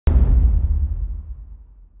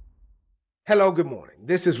Hello, good morning.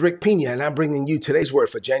 This is Rick Pina, and I'm bringing you today's word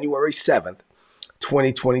for January 7th,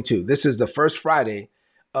 2022. This is the first Friday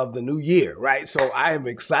of the new year, right? So I am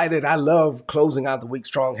excited. I love closing out the week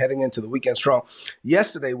strong, heading into the weekend strong.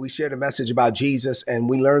 Yesterday, we shared a message about Jesus, and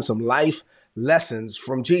we learned some life lessons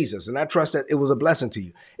from Jesus. And I trust that it was a blessing to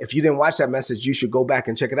you. If you didn't watch that message, you should go back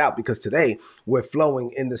and check it out, because today we're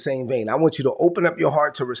flowing in the same vein. I want you to open up your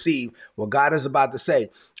heart to receive what God is about to say.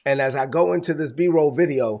 And as I go into this B-roll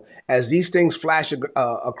video, as these things flash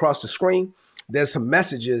across the screen, there's some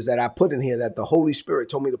messages that I put in here that the Holy Spirit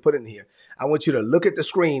told me to put in here. I want you to look at the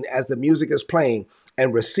screen as the music is playing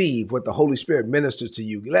and receive what the Holy Spirit ministers to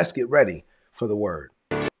you. Let's get ready for the word.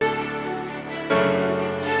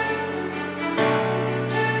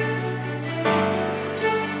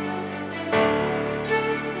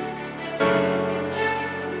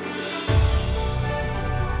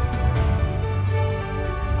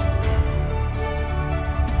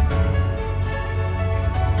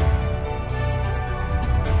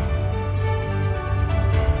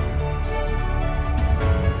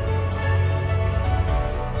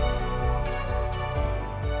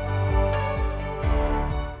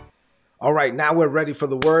 All right, now we're ready for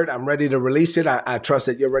the word. I'm ready to release it. I trust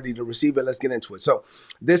that you're ready to receive it. Let's get into it. So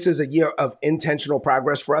this is a year of intentional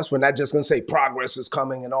progress for us. We're not just going to say progress is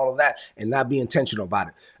coming and all of that and not be intentional about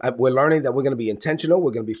it. We're learning that we're going to be intentional.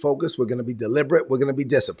 We're going to be focused. We're going to be deliberate. We're going to be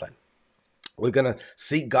disciplined. We're going to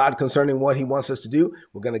seek God concerning what he wants us to do.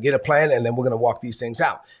 We're going to get a plan, and then we're going to walk these things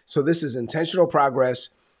out. So this is intentional progress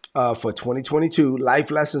for 2022,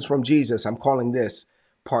 life lessons from Jesus. I'm calling this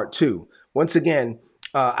part 2. Once again,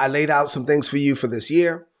 I laid out some things for you for this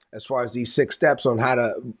year as far as these 6 steps on how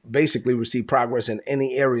to basically receive progress in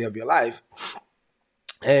any area of your life.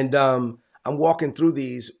 And I'm walking through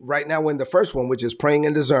these right now. We're in the first one, which is praying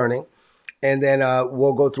and discerning. And then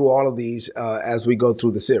we'll go through all of these as we go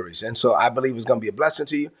through the series. And so I believe it's going to be a blessing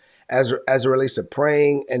to you as it relates to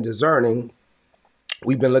praying and discerning.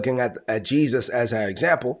 We've been looking at Jesus as our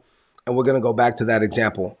example, and we're going to go back to that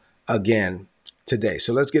example again today.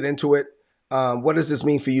 So let's get into it. What does this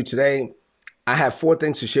mean for you today? I have 4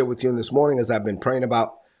 things to share with you in this morning as I've been praying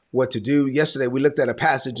about what to do. Yesterday, we looked at a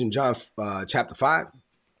passage in John chapter 5.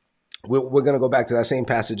 We're going to go back to that same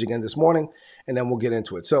passage again this morning, and then we'll get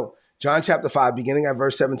into it. So John chapter 5, beginning at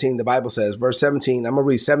verse 17, the Bible says, verse 17, I'm going to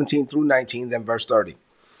read 17 through 19, then verse 30.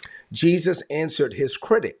 Jesus answered his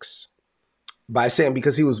critics by saying,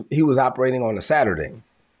 because he was operating on a Saturday,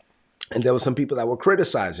 and there were some people that were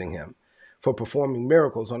criticizing him for performing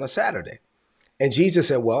miracles on a Saturday. And Jesus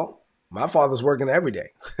said, well, my Father's working every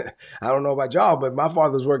day. I don't know about y'all, but my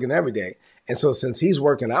Father's working every day. And so since he's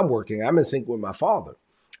working, I'm working. I'm in sync with my Father.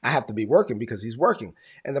 I have to be working because he's working.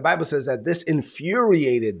 And the Bible says that this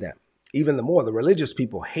infuriated them even the more. The religious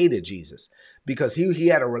people hated Jesus because he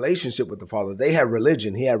had a relationship with the Father. They had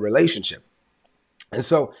religion. He had relationship. And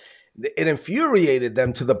so it infuriated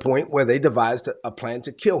them to the point where they devised a plan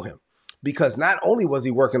to kill him, because not only was he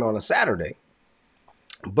working on a Saturday,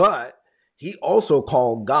 but he also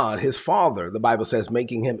called God his Father. The Bible says,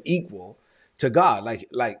 making him equal to God.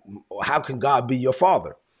 Like, how can God be your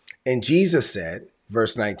Father? And Jesus said,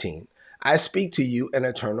 verse 19, I speak to you an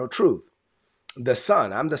eternal truth. The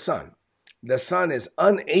Son, I'm the Son. The Son is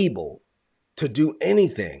unable to do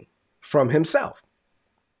anything from himself.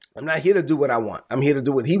 I'm not here to do what I want. I'm here to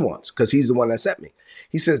do what he wants, because he's the one that sent me.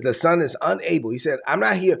 He says the Son is unable. He said, I'm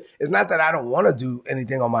not here. It's not that I don't want to do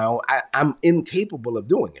anything on my own. I'm incapable of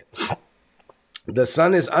doing it. The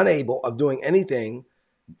Son is unable of doing anything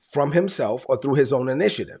from himself or through his own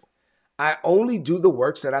initiative. I only do the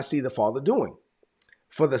works that I see the Father doing.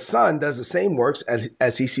 For the Son does the same works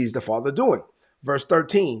as he sees the Father doing. Verse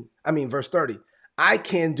 30. I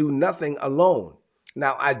can do nothing alone.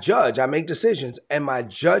 Now I judge, I make decisions, and my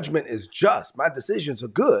judgment is just. My decisions are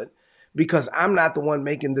good because I'm not the one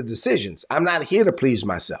making the decisions. I'm not here to please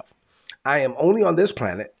myself. I am only on this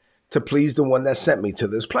planet to please the one that sent me to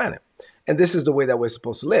this planet. And this is the way that we're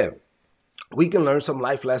supposed to live. We can learn some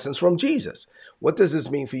life lessons from Jesus. What does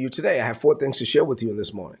this mean for you today? I have 4 things to share with you in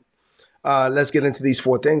this morning. Let's get into these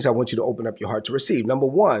 4 things. I want you to open up your heart to receive. Number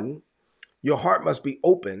 1, your heart must be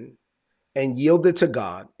open and yielded to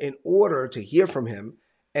God in order to hear from him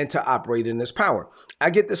and to operate in his power.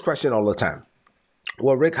 I get this question all the time.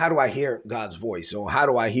 Well, Rick, how do I hear God's voice? Or how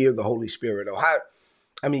do I hear the Holy Spirit?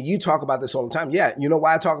 You talk about this all the time. Yeah, you know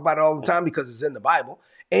why I talk about it all the time? Because it's in the Bible,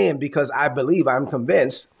 and because I'm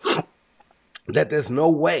convinced that there's no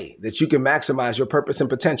way that you can maximize your purpose and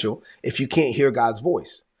potential if you can't hear God's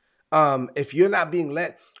voice. If you're not being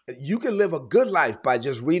led, you can live a good life by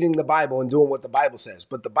just reading the Bible and doing what the Bible says.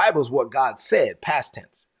 But the Bible is what God said, past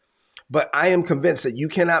tense. But I am convinced that you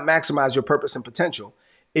cannot maximize your purpose and potential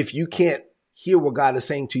if you can't hear what God is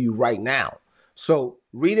saying to you right now. So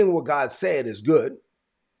reading what God said is good.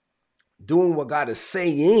 Doing what God is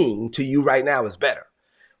saying to you right now is better,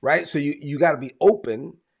 right? So you got to be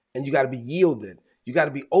open and you got to be yielded. You got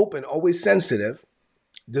to be open, always sensitive,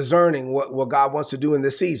 discerning what God wants to do in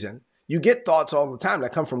this season. You get thoughts all the time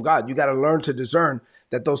that come from God. You got to learn to discern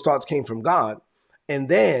that those thoughts came from God. And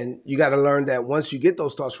then you got to learn that once you get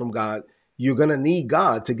those thoughts from God, you're going to need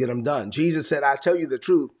God to get them done. Jesus said, I tell you the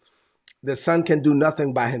truth, the Son can do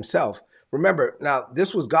nothing by himself. Remember, now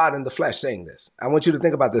this was God in the flesh saying this. I want you to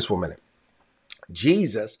think about this for a minute.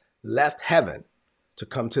 Jesus left heaven to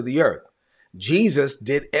come to the earth. Jesus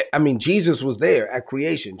was there at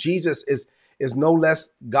creation. Jesus is no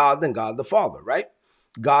less God than God the Father, right?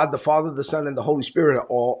 God the Father, the Son, and the Holy Spirit are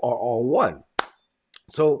all one.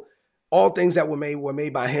 So all things that were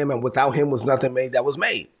made by him, and without him was nothing made that was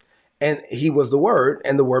made. And he was the Word,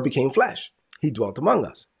 and the Word became flesh. He dwelt among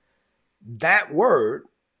us. That Word,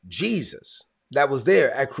 Jesus, that was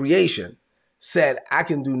there at creation, said, I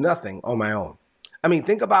can do nothing on my own. I mean,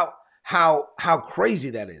 think about how crazy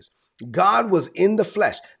that is. God was in the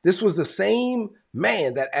flesh. This was the same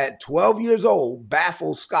man that at 12 years old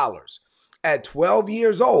baffled scholars. At 12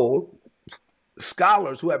 years old,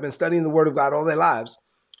 scholars who have been studying the Word of God all their lives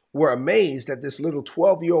were amazed that this little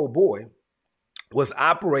 12-year-old boy was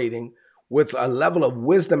operating with a level of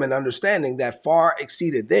wisdom and understanding that far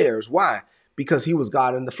exceeded theirs. Why? Because he was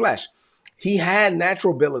God in the flesh. He had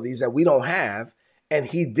natural abilities that we don't have, and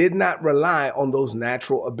he did not rely on those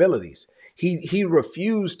natural abilities. He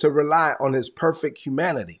refused to rely on his perfect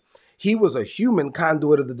humanity. He was a human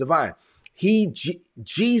conduit of the divine.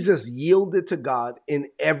 Jesus yielded to God in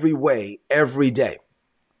every way, every day.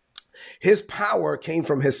 His power came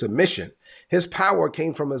from his submission. His power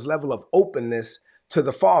came from his level of openness to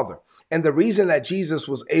the Father. And the reason that Jesus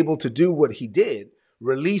was able to do what he did,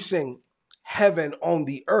 releasing heaven on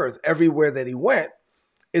the earth everywhere that he went,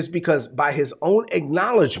 is because by his own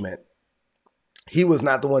acknowledgement, he was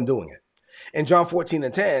not the one doing it. In John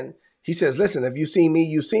 14:10, he says, listen, if you've seen me,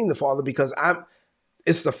 you've seen the Father, because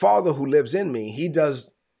it's the Father who lives in me. He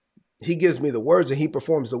gives me the words and he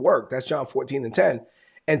performs the work. That's John 14:10.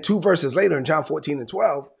 And 2 verses later in John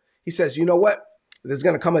 14:12, he says, you know what? There's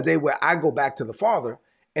going to come a day where I go back to the Father,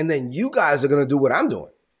 and then you guys are going to do what I'm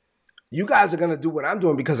doing. You guys are going to do what I'm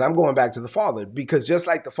doing because I'm going back to the Father. Because just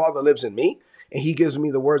like the Father lives in me and he gives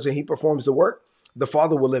me the words and he performs the work, the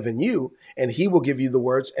Father will live in you and he will give you the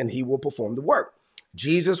words and he will perform the work.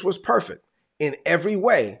 Jesus was perfect in every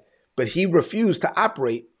way, but he refused to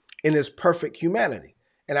operate in his perfect humanity.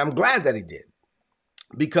 And I'm glad that he did,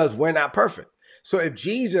 because we're not perfect. So if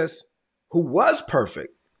Jesus, who was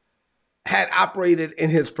perfect, had operated in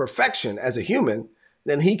his perfection as a human,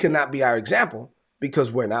 then he cannot be our example,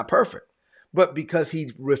 because we're not perfect. But because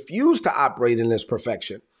he refused to operate in his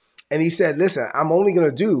perfection, and he said, listen, I'm only going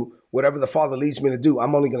to do whatever the Father leads me to do.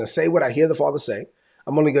 I'm only going to say what I hear the Father say.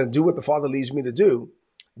 I'm only going to do what the Father leads me to do.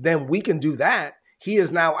 Then we can do that. He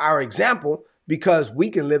is now our example, because we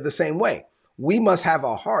can live the same way. We must have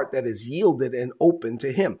a heart that is yielded and open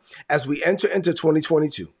to him. As we enter into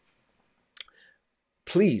 2022,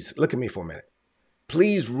 please look at me for a minute.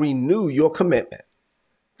 Please renew your commitment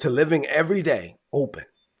to living every day open.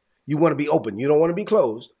 You want to be open. You don't want to be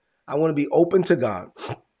closed. I want to be open to God.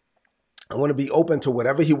 I want to be open to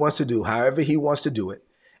whatever he wants to do, however he wants to do it.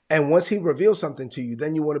 And once he reveals something to you,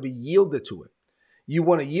 then you want to be yielded to it. You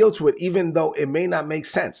want to yield to it even though it may not make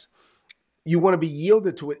sense. You want to be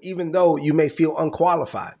yielded to it even though you may feel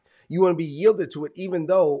unqualified. You want to be yielded to it even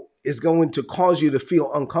though it's going to cause you to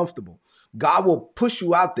feel uncomfortable. God will push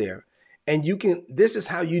you out there, and this is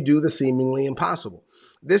how you do the seemingly impossible.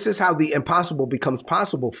 This is how the impossible becomes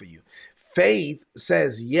possible for you. Faith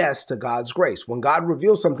says yes to God's grace. When God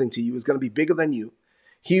reveals something to you, it's going to be bigger than you.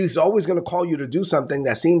 He's always going to call you to do something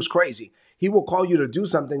that seems crazy. He will call you to do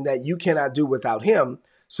something that you cannot do without him.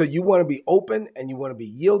 So you want to be open and you want to be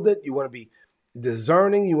yielded. You want to be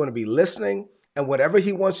discerning. You want to be listening. And whatever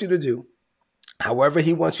he wants you to do, however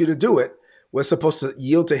he wants you to do it, we're supposed to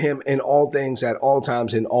yield to him in all things, at all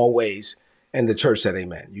times, in all ways. And the church said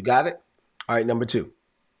amen. You got it? All right, number 2.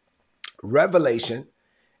 Revelation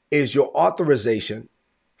is your authorization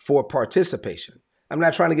for participation. I'm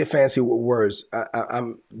not trying to get fancy with words.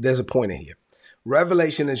 There's a point in here.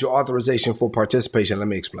 Revelation is your authorization for participation. Let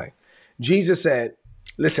me explain. Jesus said,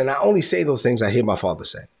 listen, I only say those things I hear my Father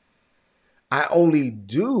say. I only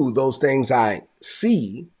do those things I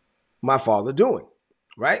see my Father doing,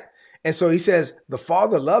 right? And so he says the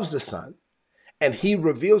Father loves the Son, and he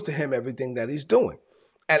reveals to him everything that he's doing.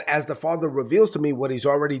 And as the Father reveals to me what he's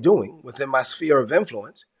already doing within my sphere of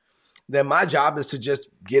influence, then my job is to just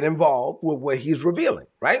get involved with what he's revealing,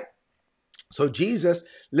 right? So Jesus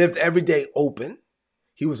lived every day open.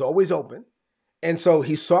 He was always open. And so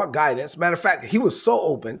he sought guidance. Matter of fact, he was so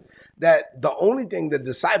open that the only thing the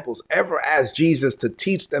disciples ever asked Jesus to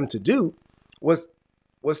teach them to do was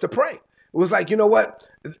to pray. It was like, you know what?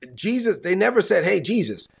 Jesus, they never said, hey,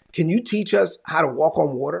 Jesus, can you teach us how to walk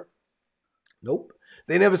on water? Nope.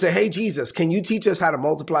 They never said, hey, Jesus, can you teach us how to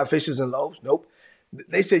multiply fishes and loaves? Nope.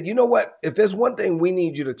 They said, you know what? If there's one thing we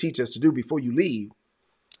need you to teach us to do before you leave,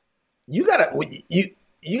 you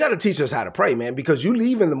gotta teach us how to pray, man, because you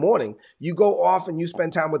leave in the morning, you go off and you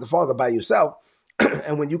spend time with the Father by yourself.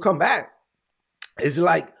 And when you come back, it's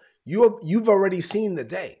like you've already seen the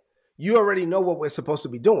day. You already know what we're supposed to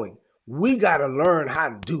be doing. We got to learn how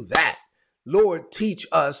to do that. Lord, teach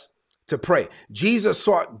us to pray. Jesus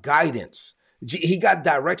sought guidance. He got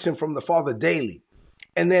direction from the Father daily.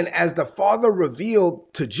 And then as the Father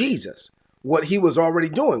revealed to Jesus what he was already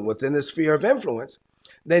doing within the sphere of influence,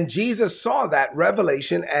 then Jesus saw that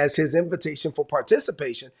revelation as his invitation for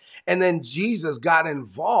participation. And then Jesus got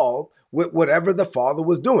involved with whatever the Father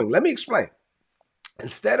was doing. Let me explain.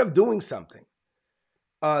 Instead of doing something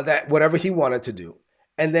that whatever he wanted to do,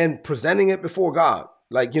 and then presenting it before God,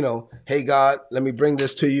 like, you know, hey, God, let me bring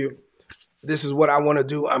this to you. This is what I want to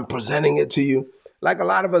do. I'm presenting it to you, like a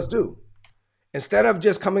lot of us do. Instead of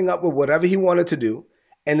just coming up with whatever he wanted to do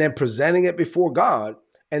and then presenting it before God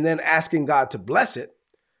and then asking God to bless it,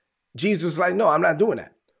 Jesus was like, no, I'm not doing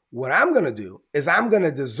that. What I'm going to do is I'm going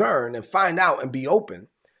to discern and find out and be open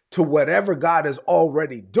to whatever God is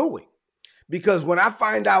already doing. Because when I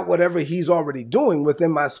find out whatever he's already doing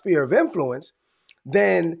within my sphere of influence,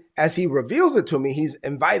 then as he reveals it to me, he's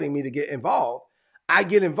inviting me to get involved. I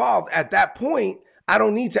get involved. At that point, I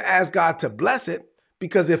don't need to ask God to bless it,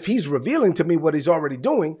 because if he's revealing to me what he's already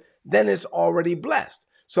doing, then it's already blessed.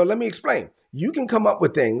 So let me explain. You can come up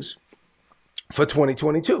with things for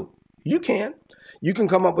 2022. You can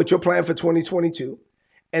come up with your plan for 2022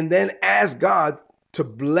 and then ask God to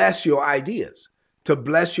bless your ideas, to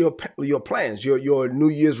bless your plans, your New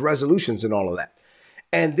Year's resolutions and all of that.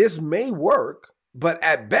 And this may work, but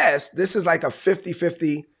at best, this is like a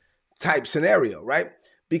 50-50 type scenario, right?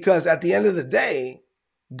 Because at the end of the day,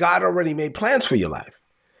 God already made plans for your life.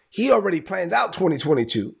 He already planned out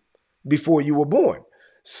 2022 before you were born.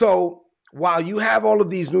 So while you have all of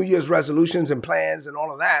these New Year's resolutions and plans and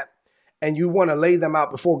all of that, and you want to lay them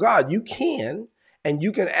out before God, you can, and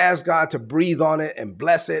you can ask God to breathe on it and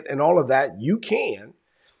bless it and all of that. You can,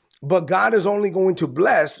 but God is only going to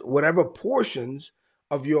bless whatever portions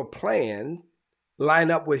of your plan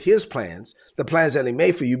line up with his plans, the plans that he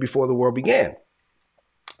made for you before the world began.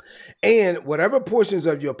 And whatever portions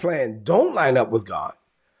of your plan don't line up with God,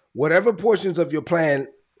 whatever portions of your plan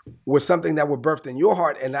were something that were birthed in your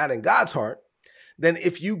heart and not in God's heart, then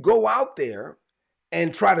if you go out there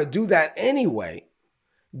and try to do that anyway,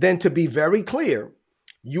 then to be very clear,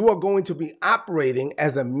 you are going to be operating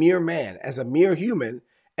as a mere man, as a mere human,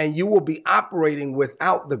 and you will be operating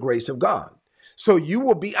without the grace of God. So you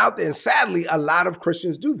will be out there. And sadly, a lot of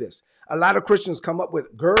Christians do this. A lot of Christians come up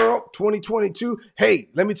with, girl, 2022. Hey,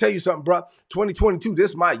 let me tell you something, bro. 2022,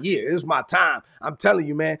 this is my year. This is my time. I'm telling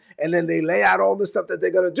you, man. And then they lay out all the stuff that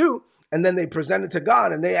they're going to do. And then they present it to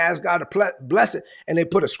God and they ask God to bless it. And they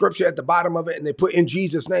put a scripture at the bottom of it and they put in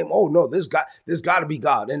Jesus' name. Oh, no, this got to be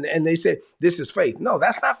God. And they say, this is faith. No,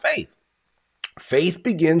 that's not faith. Faith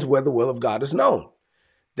begins where the will of God is known.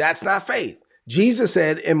 That's not faith. Jesus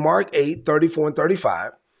said in Mark 8:34 and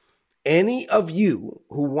 35, any of you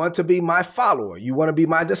who want to be my follower, you want to be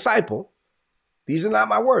my disciple, these are not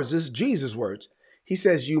my words, this is Jesus' words. He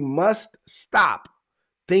says, you must stop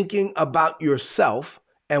thinking about yourself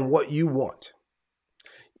and what you want.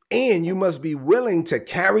 And you must be willing to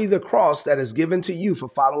carry the cross that is given to you for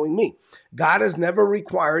following me. God has never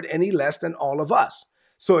required any less than all of us.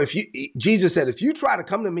 So Jesus said, if you try to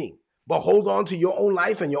come to me, but hold on to your own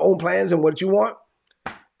life and your own plans and what you want,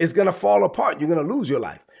 it's going to fall apart. You're going to lose your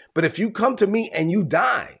life. But if you come to me and you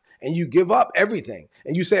die and you give up everything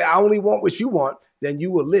and you say, I only want what you want, then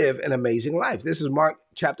you will live an amazing life. This is Mark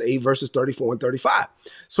chapter 8, verses 34 and 35.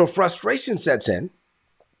 So frustration sets in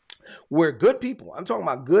where good people, I'm talking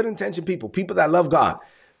about good intentioned people, people that love God.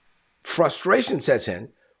 Frustration sets in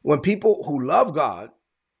when people who love God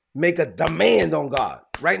make a demand on God.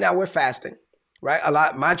 Right now we're fasting, right?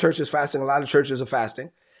 My church is fasting. A lot of churches are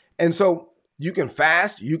fasting. And so you can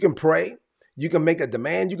fast, you can pray, you can make a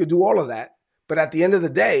demand, you can do all of that. But at the end of the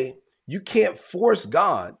day, you can't force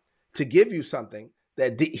God to give you something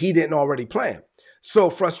that he didn't already plan. So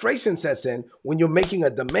frustration sets in when you're making a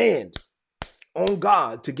demand on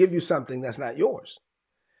God to give you something that's not yours.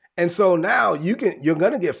 And so now you're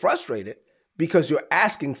going to get frustrated because you're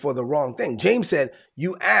asking for the wrong thing. James said,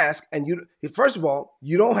 you ask and first of all,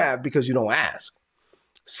 you don't have because you don't ask.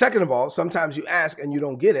 Second of all, sometimes you ask and you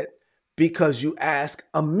don't get it because you ask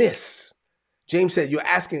amiss. James said, you're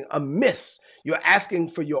asking amiss. You're asking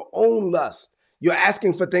for your own lust. You're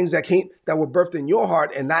asking for things that were birthed in your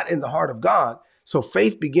heart and not in the heart of God. So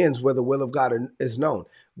faith begins where the will of God is known.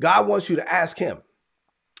 God wants you to ask him,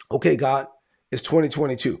 okay, God, it's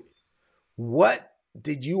 2022. What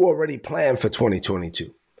did you already plan for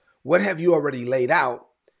 2022? What have you already laid out?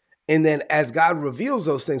 And then as God reveals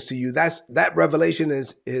those things to you, that revelation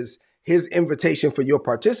is his invitation for your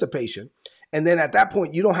participation. And then at that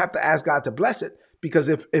point, you don't have to ask God to bless it, because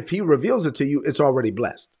if he reveals it to you, it's already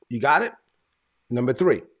blessed. You got it? Number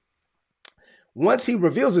 3, once he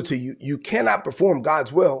reveals it to you, you cannot perform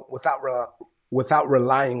God's will without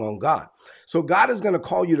relying on God. So God is going to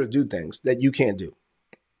call you to do things that you can't do.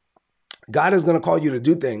 God is going to call you to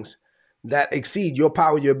do things that exceed your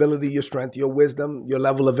power, your ability, your strength, your wisdom, your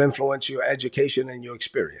level of influence, your education, and your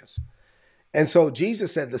experience. And so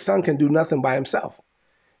Jesus said the Son can do nothing by himself.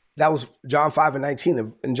 That was John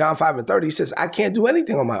 5:19. In John 5:30, he says, I can't do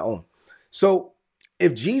anything on my own. So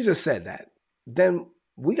if Jesus said that, then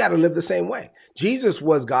we got to live the same way. Jesus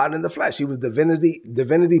was God in the flesh. He was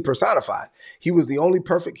divinity personified. He was the only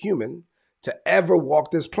perfect human to ever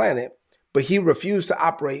walk this planet, but he refused to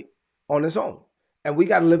operate on his own. And we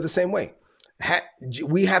got to live the same way.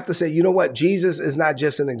 We have to say, you know what? Jesus is not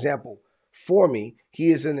just an example for me.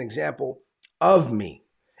 He is an example of me.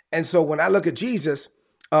 And so when I look at Jesus,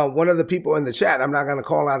 one of the people in the chat, I'm not going to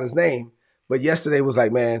call out his name, but yesterday was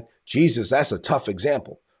like, man, Jesus, that's a tough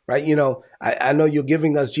example, right? You know, I know you're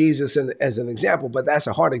giving us Jesus as an example, but that's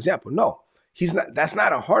a hard example. No, he's not. That's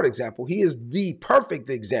not a hard example. He is the perfect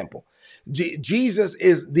example. Jesus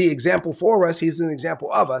is the example for us. He's an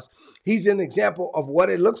example of us. He's an example of what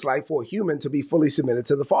it looks like for a human to be fully submitted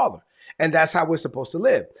to the Father. And that's how we're supposed to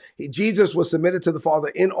live. Jesus was submitted to the Father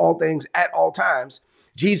in all things at all times.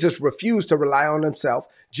 Jesus refused to rely on himself.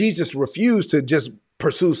 Jesus refused to just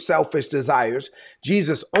pursue selfish desires.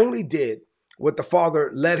 Jesus only did what the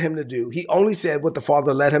Father led him to do. He only said what the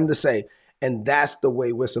Father led him to say. And that's the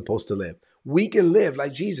way we're supposed to live. We can live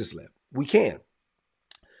like Jesus lived. We can.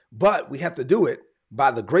 But we have to do it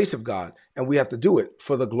by the grace of God, and we have to do it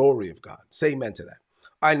for the glory of God. Say amen to that.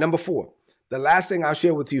 All right, number 4. The last thing I'll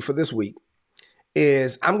share with you for this week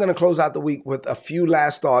is I'm going to close out the week with a few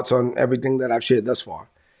last thoughts on everything that I've shared thus far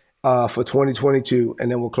for 2022,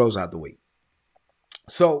 and then we'll close out the week.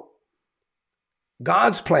 So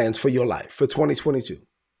God's plans for your life for 2022.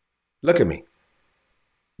 Look at me.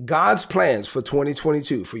 God's plans for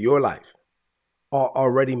 2022 for your life are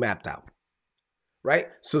already mapped out. Right?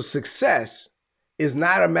 So success is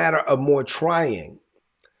not a matter of more trying.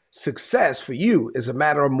 Success for you is a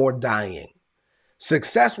matter of more dying.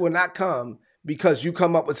 Success will not come because you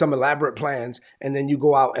come up with some elaborate plans and then you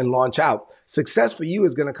go out and launch out. Success for you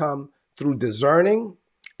is going to come through discerning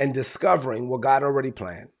and discovering what God already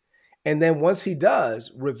planned. And then once he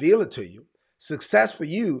does reveal it to you, success for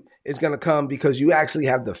you is going to come because you actually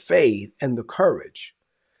have the faith and the courage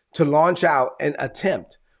to launch out and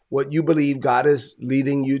attempt what you believe God is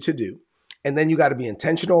leading you to do. And then you got to be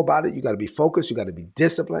intentional about it. You got to be focused. You got to be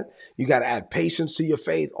disciplined. You got to add patience to your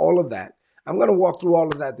faith, all of that. I'm going to walk through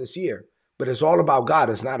all of that this year, but it's all about God.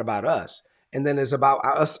 It's not about us. And then it's about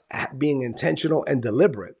us being intentional and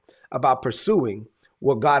deliberate about pursuing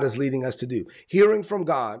what God is leading us to do. Hearing from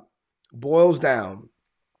God boils down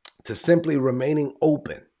to simply remaining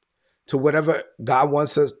open to whatever God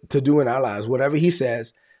wants us to do in our lives, whatever he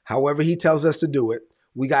says, however he tells us to do it.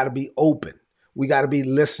 We got to be open. We got to be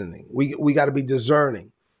listening. We got to be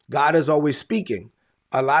discerning. God is always speaking.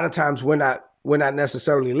 A lot of times we're not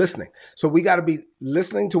necessarily listening. So we got to be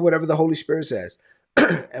listening to whatever the Holy Spirit says.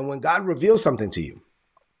 And when God reveals something to you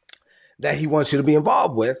that he wants you to be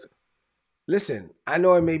involved with, listen, I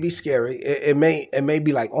know it may be scary. It may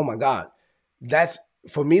be like, oh my God, that's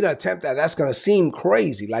for me to attempt that. That's going to seem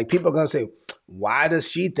crazy. Like people are going to say, why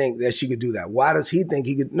does she think that she could do that? Why does he think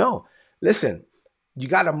he could? No, listen. You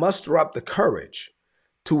got to muster up the courage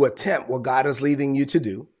to attempt what God is leading you to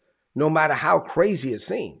do, no matter how crazy it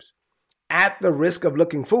seems, at the risk of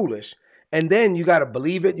looking foolish. And then you got to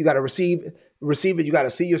believe it. You got to receive it. You got to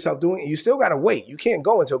see yourself doing it. You still got to wait. You can't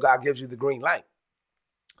go until God gives you the green light.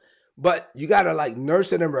 But you got to like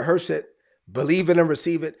nurse it and rehearse it, believe it and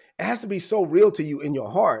receive it. It has to be so real to you in your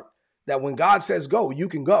heart that when God says go, you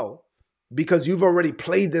can go because you've already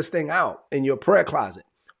played this thing out in your prayer closet.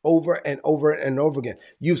 over and over and over again.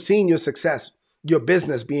 You've seen your success, your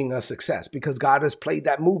business being a success because God has played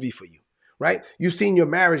that movie for you. Right? You've seen your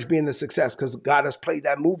marriage being a success because God has played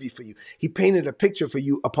that movie for you. He painted a picture for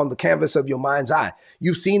you upon the canvas of your mind's eye.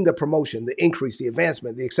 You've seen the promotion, the increase, the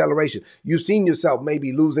advancement, the acceleration. You've seen yourself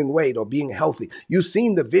maybe losing weight or being healthy. You've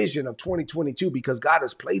seen the vision of 2022 because God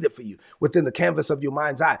has played it for you within the canvas of your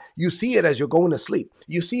mind's eye. You see it as you're going to sleep.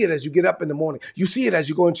 You see it as you get up in the morning. You see it as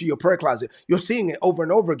you go into your prayer closet. You're seeing it over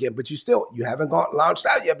and over again, but you haven't launched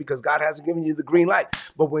out yet because God hasn't given you the green light.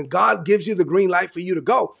 But when God gives you the green light for you to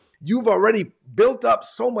go, you've already built up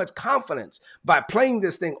so much confidence by playing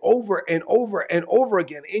this thing over and over and over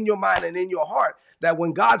again in your mind and in your heart that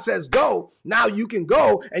when God says go, now you can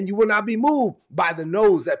go and you will not be moved by the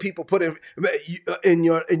no's that people put in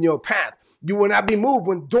your path. You will not be moved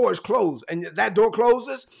when doors close and that door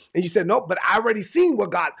closes and you said, nope, but I already seen what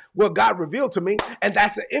God revealed to me. And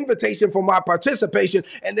that's an invitation for my participation.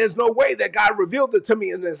 And there's no way that God revealed it to me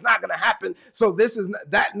and it's not going to happen. So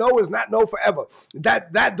that no is not no forever.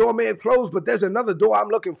 That door may have closed, but there's another door I'm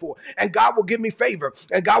looking for. And God will give me favor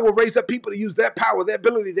and God will raise up people to use their power, their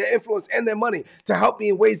ability, their influence, and their money to help me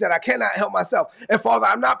in ways that I cannot help myself. And Father,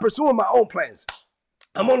 I'm not pursuing my own plans.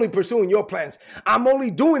 I'm only pursuing your plans. I'm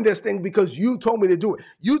only doing this thing because you told me to do it.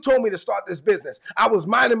 You told me to start this business. I was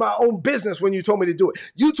minding my own business when you told me to do it.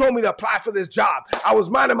 You told me to apply for this job. I was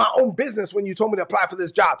minding my own business when you told me to apply for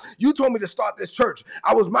this job. You told me to start this church.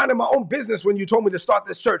 I was minding my own business when you told me to start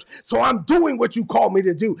this church. So I'm doing what you called me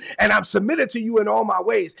to do. And I'm submitted to you in all my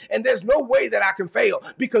ways. And there's no way that I can fail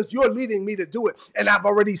because you're leading me to do it. And I've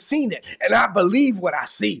already seen it. And I believe what I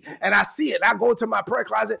see. And I see it. I go into my prayer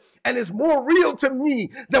closet and it's more real to me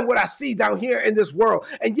than what I see down here in this world.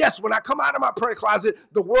 And yes, when I come out of my prayer closet,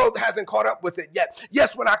 the world hasn't caught up with it yet.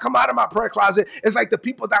 Yes, when I come out of my prayer closet, it's like the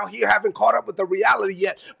people down here haven't caught up with the reality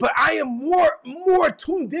yet. But I am more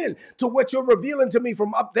tuned in to what you're revealing to me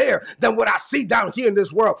from up there than what I see down here in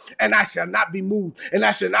this world. And I shall not be moved, and I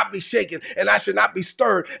shall not be shaken, and I shall not be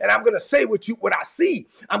stirred. And I'm going to say what I see.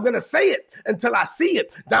 I'm going to say it until I see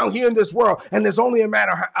it down here in this world. And there's only a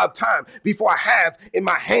matter of time before I have in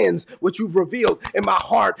my hands what you've revealed in my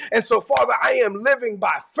heart. And so, Father, I am living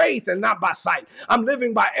by faith and not by sight. I'm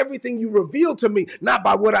living by everything you reveal to me, not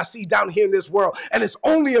by what I see down here in this world. And it's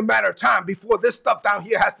only a matter of time before this stuff down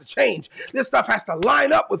here has to change. This stuff has to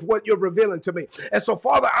line up with what you're revealing to me. And so,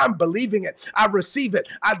 Father, I'm believing it. I receive it.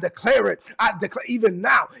 I declare it. I declare even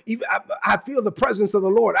now, I feel the presence of the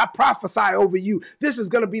Lord. I prophesy over you. This is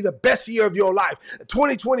going to be the best year of your life.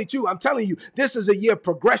 2022, I'm telling you, this is a year of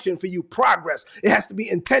progression for you, progress. It has to be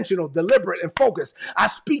intentional, deliberate, and focused. I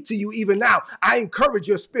speak to you even now. I encourage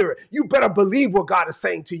your spirit. You better believe what God is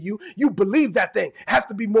saying to you. You believe that thing. It has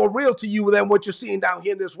to be more real to you than what you're seeing down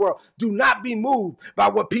here in this world. Do not be moved by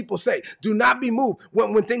what people say. Do not be moved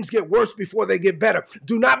when things get worse before they get better.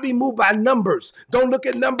 Do not be moved by numbers. Don't look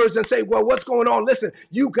at numbers and say, well, what's going on? Listen,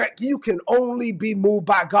 you can only be moved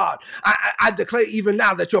by God. I declare even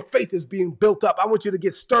now that your faith is being built up. I want you to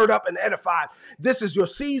get stirred up and edified. This is your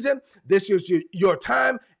season. This is your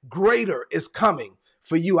time. Greater is coming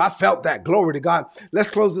for you. I felt that. Glory to God. Let's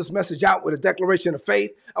close this message out with a declaration of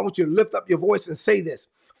faith. I want you to lift up your voice and say this.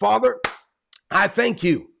 Father, I thank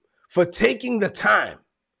you for taking the time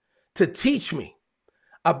to teach me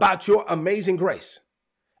about your amazing grace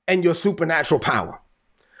and your supernatural power.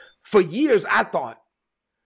 For years, I thought